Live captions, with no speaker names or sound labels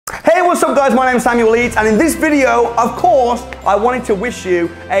what's up guys, my name is Samuel Leeds, and in this video, of course, I wanted to wish you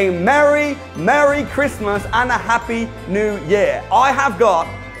a Merry Christmas and a Happy New Year. I have got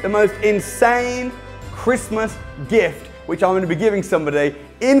the most insane Christmas gift, which I'm going to be giving somebody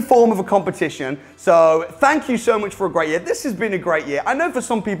in form of a competition. So thank you so much for a great year. This has been a great year. I know for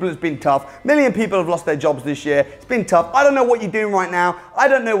some people it's been tough. A million people have lost their jobs this year. It's been tough. I don't know what you're doing right now. I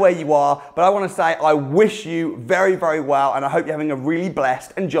don't know where you are, but I want to say I wish you very, very well, and I hope you're having a really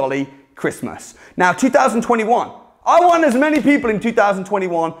blessed and jolly Christmas. Now, 2021. I want as many people in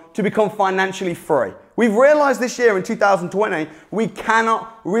 2021 to become financially free. We've realized this year in 2020, we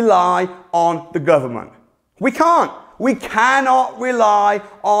cannot rely on the government. We can't. We cannot rely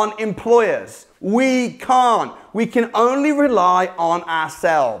on employers. We can't. We can only rely on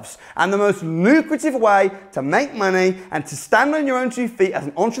ourselves. And the most lucrative way to make money and to stand on your own 2 feet as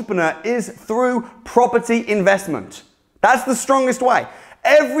an entrepreneur is through property investment. That's the strongest way.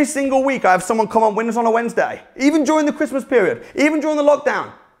 Every single week I have someone come on Winners on a Wednesday, even during the Christmas period, even during the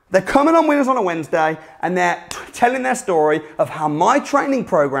lockdown. They're coming on Winners on a Wednesday and they're telling their story of how my training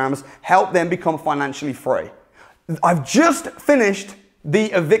programs help them become financially free. I've just finished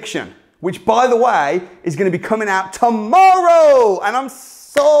the eviction, which by the way, is going to be coming out tomorrow. And I'm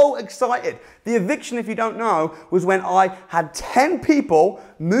so excited. The eviction, if you don't know, was when I had 10 people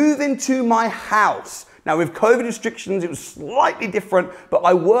move into my house. Now with COVID restrictions, it was slightly different, but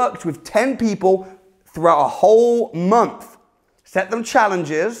I worked with 10 people throughout a whole month, set them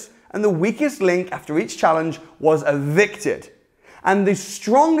challenges, and the weakest link after each challenge was evicted. And the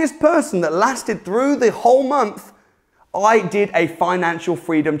strongest person that lasted through the whole month, I did a financial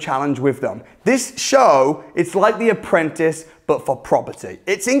freedom challenge with them. This show, it's like The Apprentice, but for property.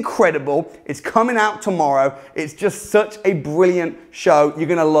 It's incredible. It's coming out tomorrow. It's just such a brilliant show. You're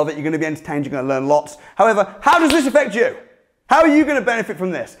gonna love it. You're gonna be entertained. You're gonna learn lots. However, how does this affect you? How are you gonna benefit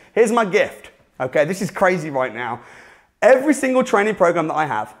from this? Here's my gift. Okay, this is crazy right now. Every single training program that I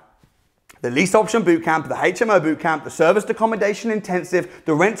have, the lease option bootcamp, the HMO bootcamp, the serviced accommodation intensive,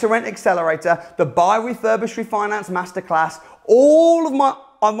 the rent-to-rent accelerator, the buy, refurbish, refinance masterclass, all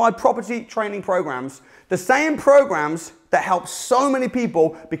of my property training programs, the same programs that help so many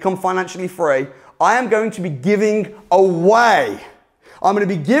people become financially free, I am going to be giving away. I'm going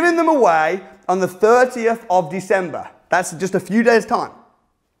to be giving them away on the 30th of December. That's just a few days' time.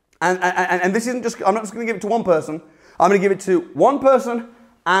 And this isn't just, I'm not just going to give it to one person. I'm going to give it to one person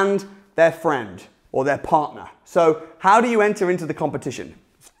and their friend or their partner. So how do you enter into the competition?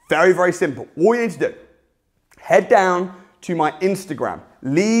 It's very, very simple. All you need to do, head down to my Instagram,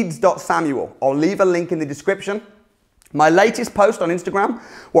 leeds.samuel. I'll leave a link in the description. My latest post on Instagram,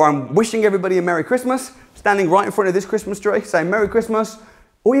 where I'm wishing everybody a Merry Christmas, standing right in front of this Christmas tree, saying Merry Christmas.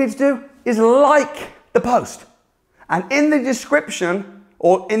 All you need to do is like the post. And in the description,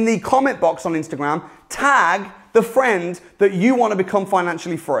 or in the comment box on Instagram, tag the friend that you want to become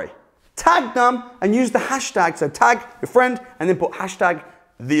financially free. Tag them and use the hashtag. So tag your friend and then put hashtag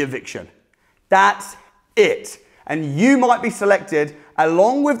the eviction. That's it. And you might be selected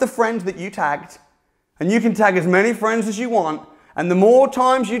along with the friend that you tagged. And you can tag as many friends as you want. And the more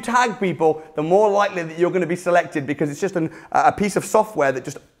times you tag people, the more likely that you're going to be selected, because it's just a piece of software that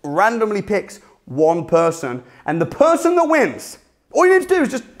just randomly picks one person. And the person that wins, all you need to do is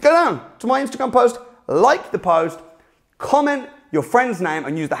just go down to my Instagram post, like the post, comment your friend's name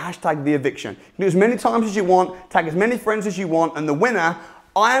and use the hashtag the eviction. You can do as many times as you want, tag as many friends as you want, and the winner,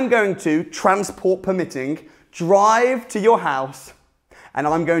 I am going to, transport permitting, drive to your house, and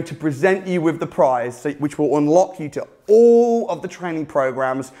I'm going to present you with the prize, which will unlock you to all of the training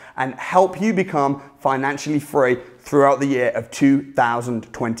programs and help you become financially free throughout the year of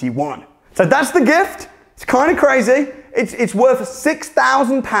 2021. So that's the gift. It's kind of crazy. It's worth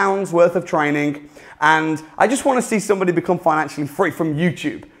 £6,000 worth of training. And I just want to see somebody become financially free from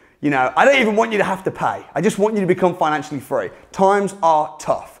YouTube. You know, I don't even want you to have to pay. I just want you to become financially free. Times are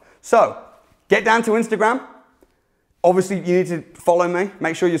tough. So get down to Instagram. Obviously, you need to follow me.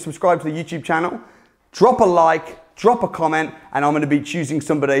 Make sure you're subscribed to the YouTube channel. Drop a like, drop a comment, and I'm going to be choosing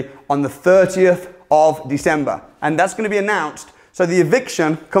somebody on the 30th of December. And that's going to be announced. So the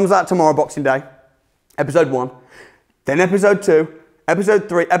eviction comes out tomorrow, Boxing Day, episode 1, then episode 2, episode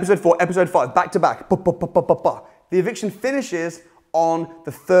 3, episode 4, episode 5, back to back. The eviction finishes on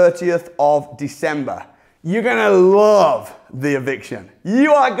the 30th of December. You're gonna love the eviction.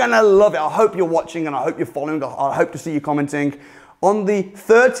 You are gonna love it. I hope you're watching and I hope you're following. I hope to see you commenting. On the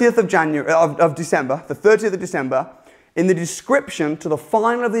 30th of December, the 30th of December, in the description to the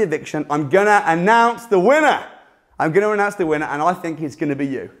final of the eviction, I'm gonna announce the winner. I'm gonna announce the winner, and I think it's gonna be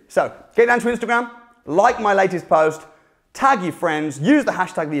you. So get down to Instagram, like my latest post, tag your friends, use the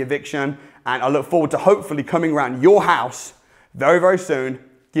hashtag The Eviction, and I look forward to hopefully coming around your house very, very soon,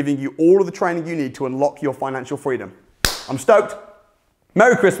 giving you all of the training you need to unlock your financial freedom. I'm stoked.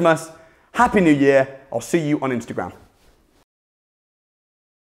 Merry Christmas. Happy New Year. I'll see you on Instagram.